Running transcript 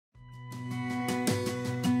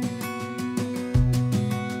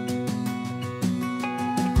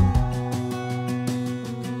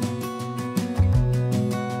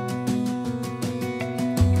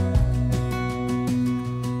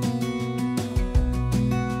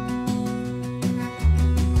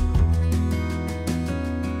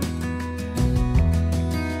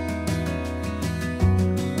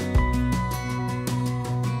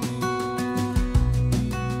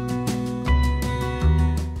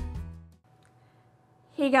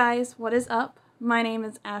Hey guys, what is up? My name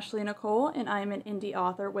is Ashley Nicole and I'm an indie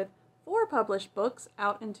author with 4 published books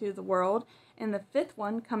out into the world and the 5th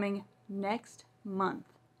one coming next month.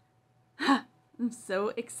 I'm so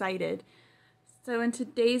excited. So in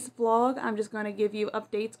today's vlog, I'm just going to give you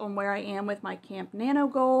updates on where I am with my Camp Nano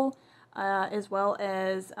goal, as well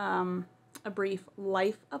as a brief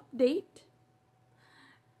life update.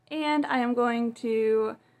 And I am going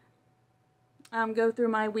to go through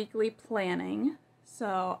my weekly planning.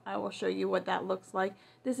 So I will show you what that looks like.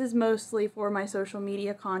 This is mostly for my social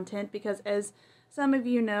media content because, as some of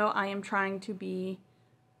you know, I am trying to be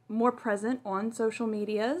more present on social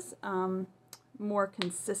medias, more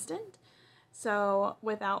consistent. So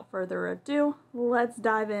without further ado, let's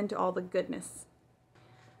dive into all the goodness.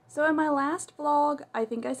 So in my last vlog, I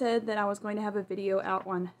think I said that I was going to have a video out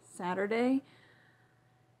on Saturday.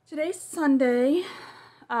 Today's Sunday.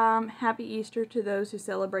 Happy Easter to those who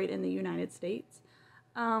celebrate in the United States.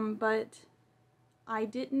 But I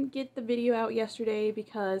didn't get the video out yesterday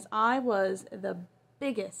because I was the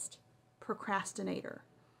biggest procrastinator.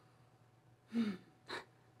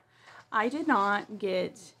 I did not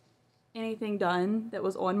get anything done that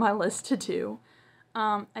was on my list to do.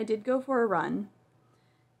 I did go for a run,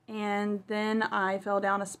 and then I fell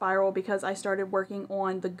down a spiral because I started working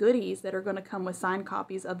on the goodies that are going to come with signed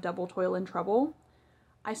copies of Double Toil and Trouble.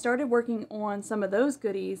 I started working on some of those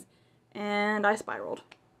goodies and I spiraled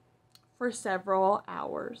for several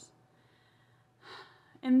hours.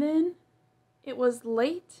 And then it was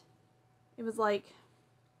late. It was like,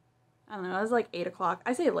 I don't know, it was like 8 o'clock.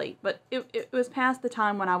 I say late, but it was past the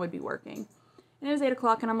time when I would be working. And it was 8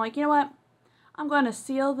 o'clock and I'm like, you know what? I'm going to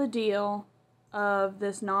seal the deal of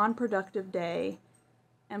this non-productive day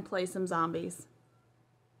and play some zombies.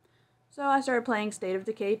 So I started playing State of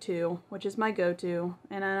Decay 2, which is my go-to,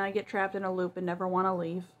 and then I get trapped in a loop and never want to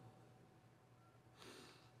leave.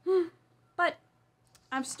 But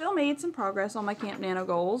I've still made some progress on my Camp Nano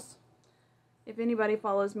goals. If anybody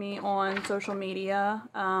follows me on social media,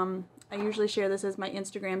 I usually share this as my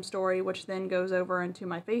Instagram story, which then goes over into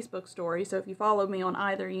my Facebook story. So if you follow me on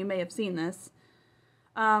either, you may have seen this.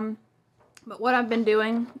 But what I've been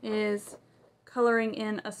doing is coloring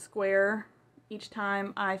in a square each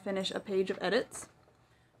time I finish a page of edits.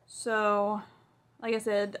 So, like I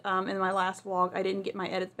said in my last vlog, I didn't get my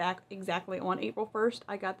edits back exactly on April 1st.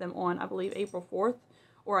 I got them on, I believe, April 4th.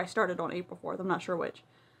 Or I started on April 4th. I'm not sure which.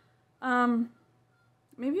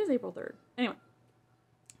 Maybe it was April 3rd. Anyway.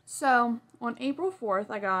 So, on April 4th,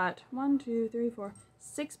 I got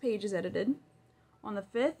 6 pages edited. On the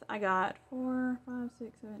 5th, I got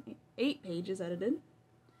 8 pages edited.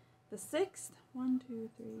 The 6th,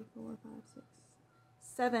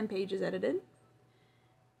 7 pages edited.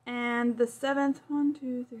 And the 7th,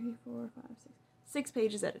 6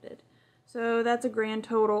 pages edited. So that's a grand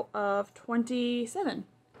total of 27.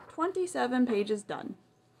 27 pages done.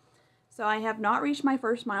 So I have not reached my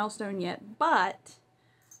first milestone yet, but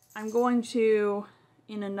I'm going to,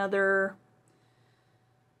 in another,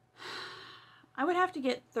 I would have to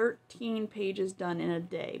get 13 pages done in a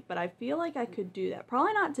day, but I feel like I could do that.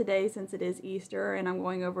 Probably not today since it is Easter and I'm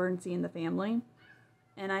going over and seeing the family.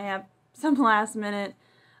 And I have some last minute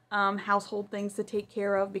household things to take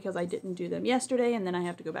care of because I didn't do them yesterday, and then I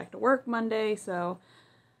have to go back to work Monday, so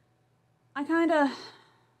I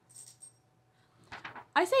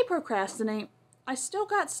say procrastinate. I still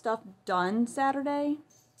got stuff done Saturday,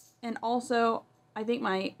 and also I think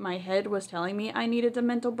my head was telling me I needed a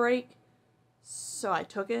mental break, so I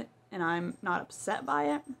took it, and I'm not upset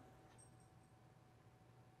by it.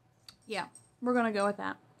 Yeah, we're gonna go with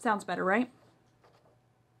that. Sounds better, right?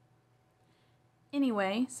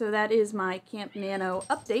 Anyway, so that is my Camp Nano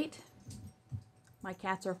update. My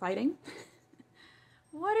cats are fighting.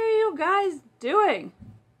 What are you guys doing?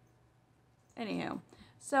 Anywho,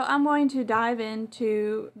 so I'm going to dive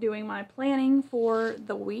into doing my planning for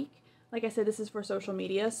the week. Like I said, this is for social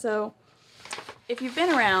media, so if you've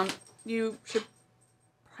been around, you've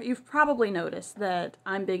probably noticed that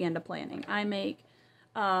I'm big into planning. I make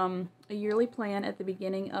a yearly plan at the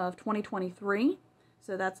beginning of 2023.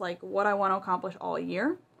 So that's like what I want to accomplish all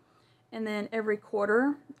year. And then every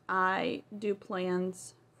quarter I do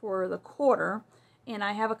plans for the quarter. And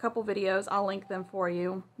I have a couple videos, I'll link them for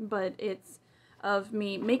you. But it's of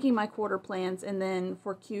me making my quarter plans, and then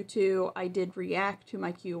for Q2 I did react to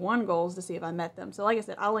my Q1 goals to see if I met them. So like I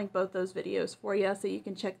said, I'll link both those videos for you so you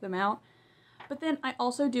can check them out. But then I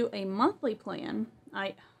also do a monthly plan.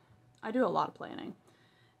 I do a lot of planning.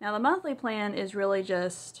 Now the monthly plan is really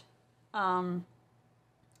just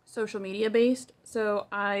social media based. So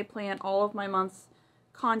I plan all of my month's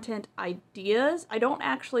content ideas. I don't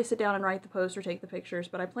actually sit down and write the post or take the pictures,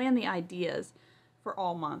 but I plan the ideas for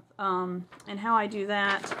all month. And how I do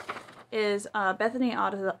that is Bethany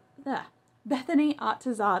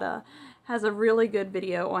Atazada has a really good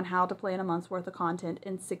video on how to plan a month's worth of content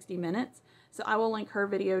in 60 minutes. So I will link her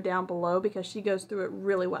video down below because she goes through it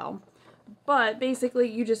really well. But basically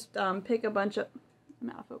you just pick a bunch of, I'm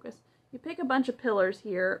out of focus. You pick a bunch of pillars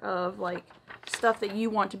here of like stuff that you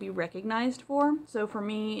want to be recognized for. So for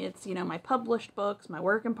me, it's, you know, my published books, my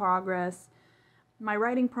work in progress, my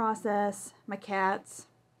writing process, my cats,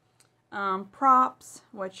 props,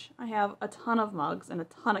 which I have a ton of mugs and a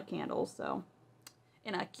ton of candles, so,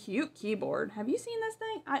 and a cute keyboard. Have you seen this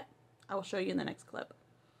thing? I will show you in the next clip.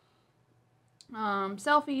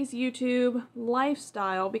 Selfies, YouTube,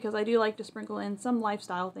 lifestyle, because I do like to sprinkle in some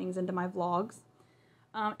lifestyle things into my vlogs,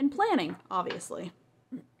 and planning, obviously.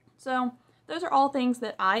 So those are all things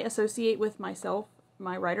that I associate with myself,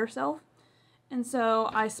 my writer self, and so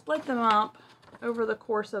I split them up over the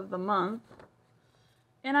course of the month.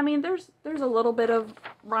 And I mean, there's a little bit of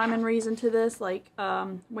rhyme and reason to this. Like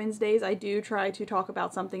Wednesdays, I do try to talk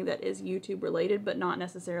about something that is YouTube related, but not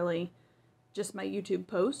necessarily just my YouTube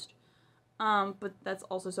post. But that's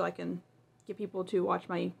also so I can get people to watch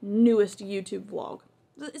my newest YouTube vlog.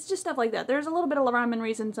 It's just stuff like that. There's a little bit of rhyme and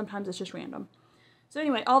reason. Sometimes it's just random. So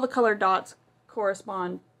anyway, all the colored dots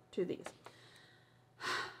correspond to these.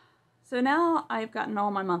 So now I've gotten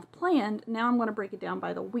all my month planned. Now I'm going to break it down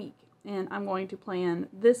by the week. And I'm going to plan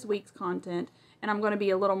this week's content, and I'm going to be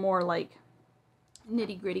a little more like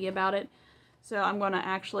nitty-gritty about it. So I'm going to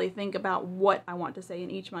actually think about what I want to say in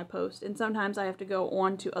each of my posts. And sometimes I have to go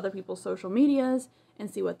on to other people's social medias and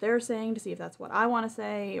see what they're saying to see if that's what I want to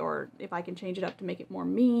say or if I can change it up to make it more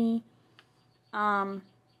me. And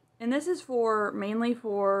this is mainly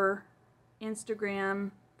for Instagram,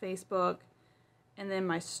 Facebook, and then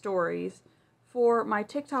my stories. For my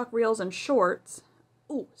TikTok Reels and Shorts,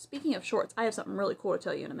 oh, speaking of shorts, I have something really cool to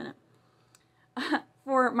tell you in a minute.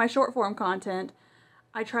 For my short form content,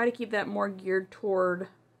 I try to keep that more geared toward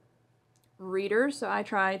readers. So I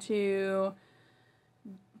try to,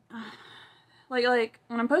 like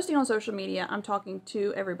when I'm posting on social media, I'm talking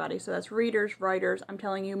to everybody. So that's readers, writers, I'm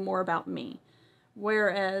telling you more about me.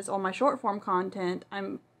 Whereas on my short form content,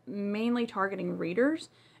 I'm mainly targeting readers.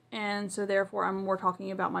 And so therefore I'm more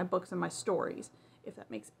talking about my books and my stories, if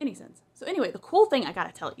that makes any sense. So anyway, the cool thing I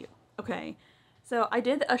gotta tell you, okay, so I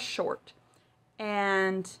did a short,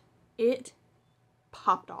 and it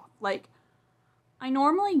popped off. Like, I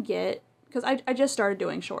normally get, because I just started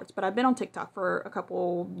doing shorts, but I've been on TikTok for a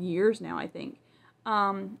couple years now, I think.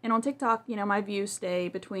 And on TikTok, you know, my views stay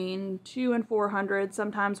between 200 and 400.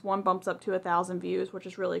 Sometimes one bumps up to 1,000 views, which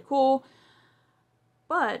is really cool.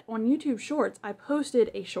 But on YouTube Shorts, I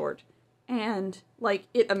posted a short, and, like,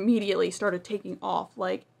 it immediately started taking off.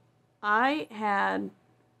 Like, I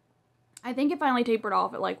think it finally tapered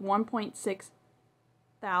off at, like, 1.6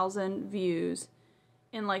 thousand views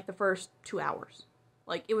in, like, the first 2 hours.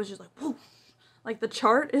 Like, it was just like, whoosh. Like, the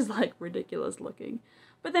chart is, like, ridiculous looking.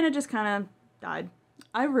 But then it just kind of died.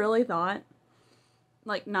 I really thought,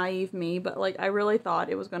 like, naive me, but, like, I really thought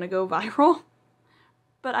it was going to go viral.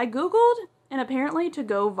 But I Googled, and apparently to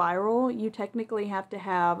go viral, you technically have to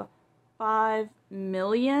have 5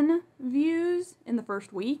 million views in the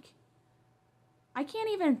first week. I can't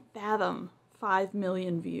even fathom 5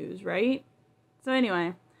 million views, right? So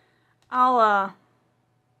anyway, I'll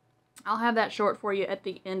have that short for you at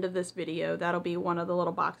the end of this video. That'll be one of the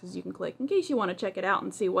little boxes you can click in case you want to check it out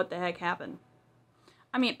and see what the heck happened.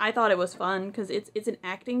 I mean, I thought it was fun because it's an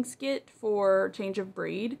acting skit for Change of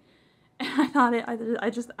Breed. And I thought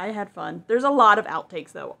I had fun. There's a lot of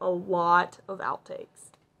outtakes though. A lot of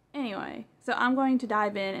outtakes. Anyway, so I'm going to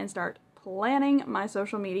dive in and start planning my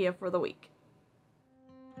social media for the week.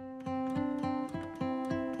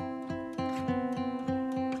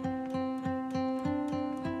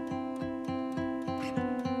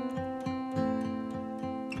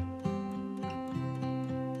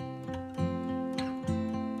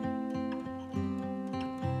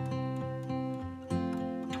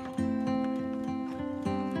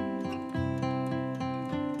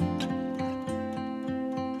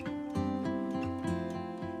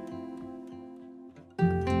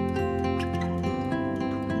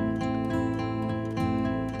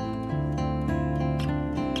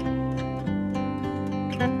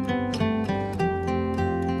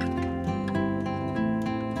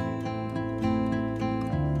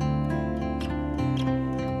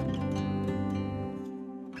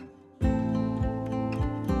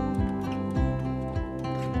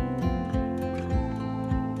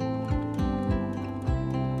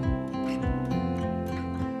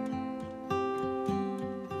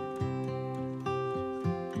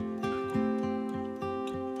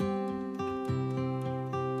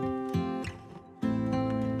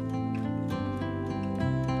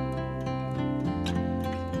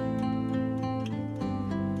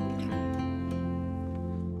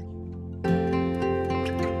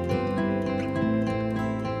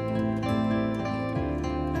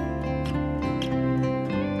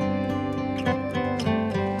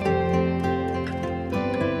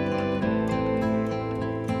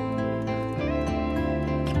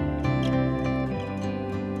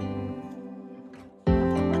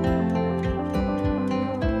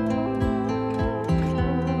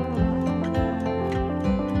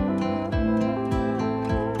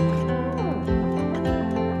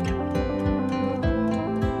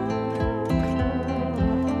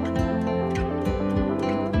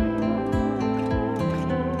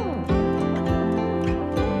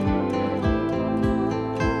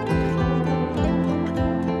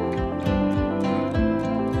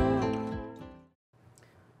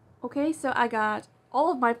 Okay, so I got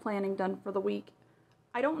all of my planning done for the week.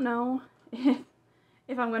 I don't know if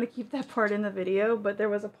I'm going to keep that part in the video, but there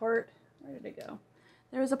was a part, where did it go?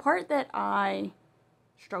 There was a part that I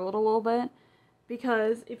struggled a little bit,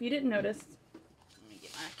 because if you didn't notice, let me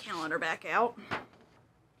get my calendar back out.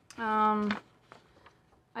 I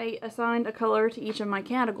assigned a color to each of my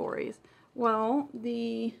categories. Well,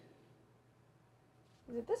 is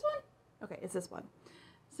it this one? Okay, it's this one.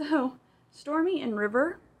 So, Stormy and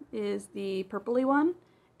River is the purpley one,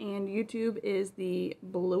 and YouTube is the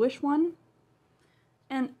bluish one.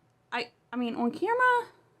 And I mean, on camera,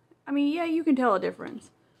 I mean, yeah, you can tell a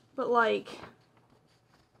difference. But like,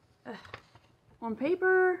 on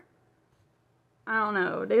paper, I don't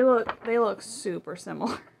know, they look super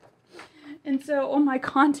similar. And so on my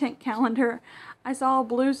content calendar, I saw a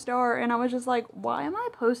blue star and I was just like, why am I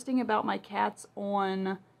posting about my cats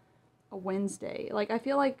on a Wednesday? Like, I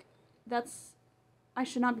feel like I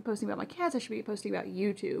should not be posting about my cats, I should be posting about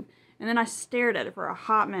YouTube. And then I stared at it for a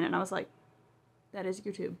hot minute and I was like, that is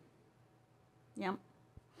YouTube. Yep.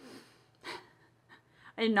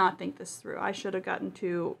 I did not think this through. I should have gotten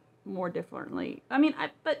to more differently. I mean,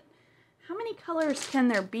 but how many colors can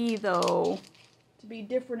there be, though, to be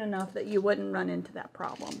different enough that you wouldn't run into that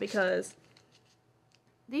problem? Because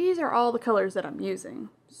these are all the colors that I'm using.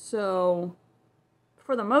 So,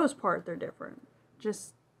 for the most part, they're different.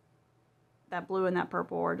 Just that blue and that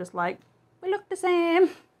purple are just like, we look the same.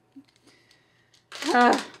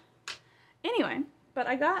 Anyway, but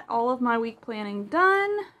I got all of my week planning done.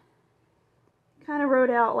 Kind of wrote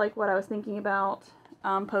out like what I was thinking about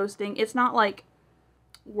posting. It's not like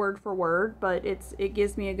word for word, but it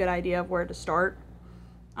gives me a good idea of where to start.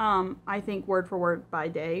 I think word for word by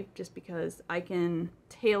day, just because I can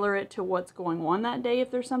tailor it to what's going on that day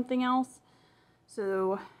if there's something else.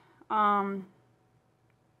 So,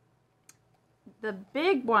 the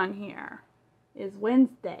big one here is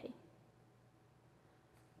Wednesday.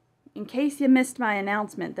 In case you missed my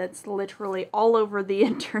announcement, that's literally all over the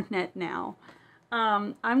internet now.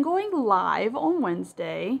 I'm going live on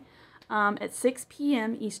Wednesday at 6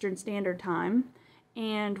 p.m. Eastern Standard Time,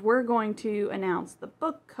 and we're going to announce the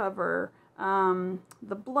book cover,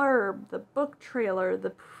 the blurb, the book trailer,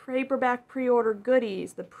 the paperback pre-order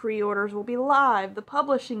goodies, the pre-orders will be live, the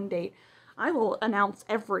publishing date. I will announce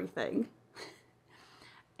everything.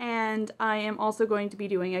 And I am also going to be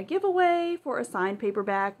doing a giveaway for a signed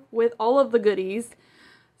paperback with all of the goodies.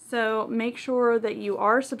 So make sure that you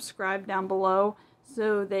are subscribed down below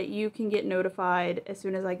so that you can get notified as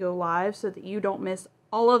soon as I go live so that you don't miss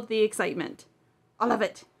all of the excitement. All of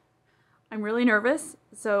it. I'm really nervous,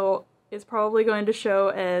 so it's probably going to show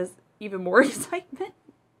as even more excitement.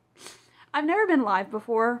 I've never been live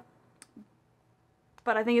before,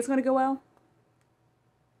 but I think it's going to go well.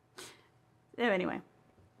 So anyway.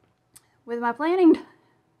 With my planning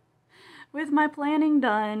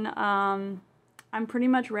done, I'm pretty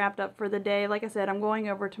much wrapped up for the day. Like I said, I'm going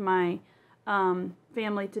over to my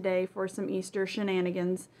family today for some Easter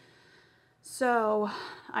shenanigans. So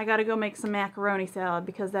I gotta go make some macaroni salad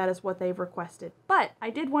because that is what they've requested. But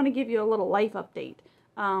I did want to give you a little life update.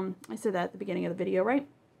 I said that at the beginning of the video, right?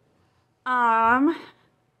 I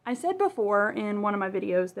said before in one of my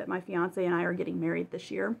videos that my fiance and I are getting married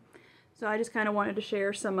this year. So I just kind of wanted to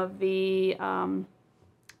share some of the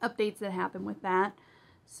updates that happened with that.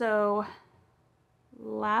 So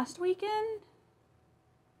last weekend,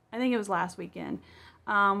 I think it was last weekend,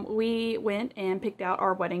 we went and picked out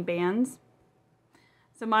our wedding bands.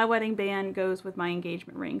 So my wedding band goes with my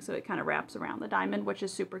engagement ring, so it kind of wraps around the diamond, which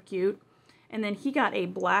is super cute. And then he got a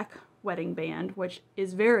black wedding band, which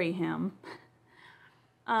is very him.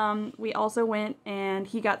 We also went and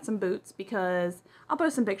he got some boots because I'll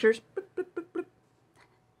post some pictures. Bloop, bloop, bloop,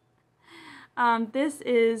 bloop. This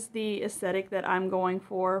is the aesthetic that I'm going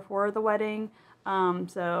for the wedding.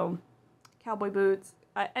 So cowboy boots.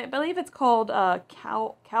 I believe it's called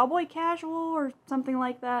cowboy casual or something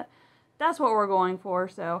like that. That's what we're going for.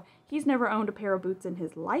 So he's never owned a pair of boots in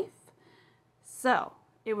his life. So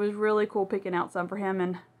it was really cool picking out some for him.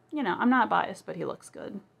 And, you know, I'm not biased, but he looks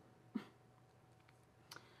good.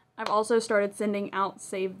 I've also started sending out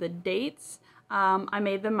save the dates. I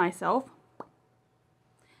made them myself.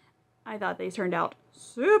 I thought they turned out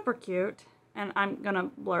super cute, and I'm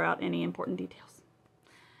gonna blur out any important details.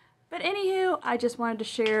 But anywho, I just wanted to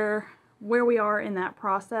share where we are in that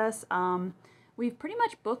process. We've pretty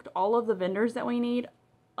much booked all of the vendors that we need,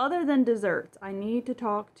 other than desserts. I need to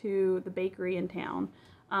talk to the bakery in town.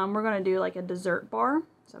 We're gonna do like a dessert bar,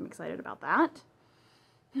 so I'm excited about that.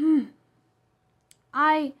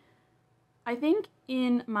 I think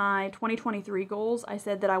in my 2023 goals, I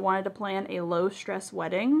said that I wanted to plan a low-stress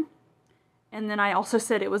wedding. And then I also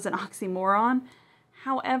said it was an oxymoron.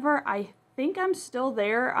 However, I think I'm still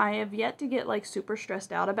there. I have yet to get like super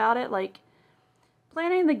stressed out about it. Like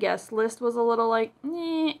planning the guest list was a little like,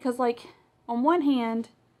 because like on one hand,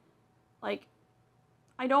 like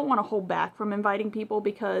I don't want to hold back from inviting people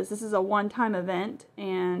because this is a one-time event,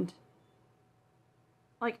 and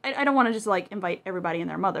like I don't want to just like invite everybody and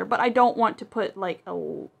their mother, but I don't want to put like a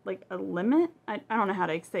limit. I don't know how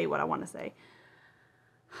to say what I want to say.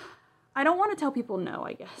 I don't want to tell people no,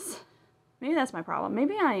 I guess. Maybe that's my problem.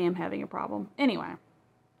 Maybe I am having a problem. Anyway.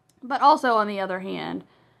 But also, on the other hand,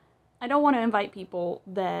 I don't want to invite people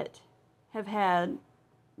that have had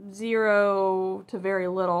zero to very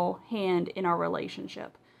little hand in our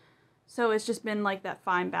relationship. So it's just been like that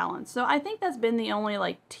fine balance. So I think that's been the only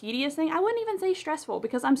like tedious thing. I wouldn't even say stressful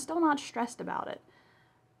because I'm still not stressed about it.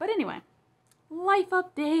 But anyway, life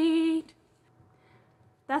update.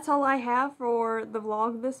 That's all I have for the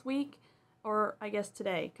vlog this week. Or I guess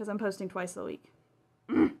today, because I'm posting twice a week.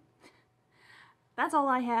 That's all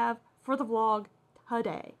I have for the vlog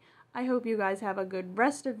today. I hope you guys have a good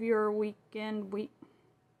rest of your weekend.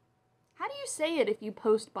 How do you say it if you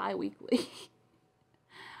post bi-weekly?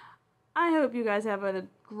 I hope you guys have a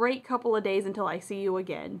great couple of days until I see you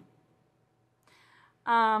again.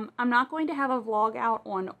 I'm not going to have a vlog out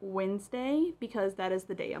on Wednesday because that is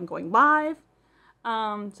the day I'm going live.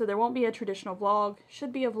 So there won't be a traditional vlog.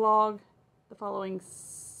 Should be a vlog the following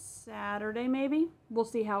Saturday, maybe. We'll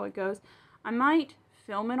see how it goes. I might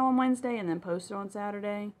film it on Wednesday and then post it on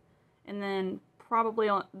Saturday. And then probably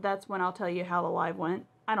that's when I'll tell you how the live went.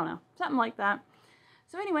 I don't know. Something like that.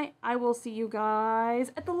 So anyway, I will see you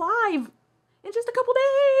guys at the live in just a couple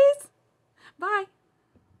days. Bye.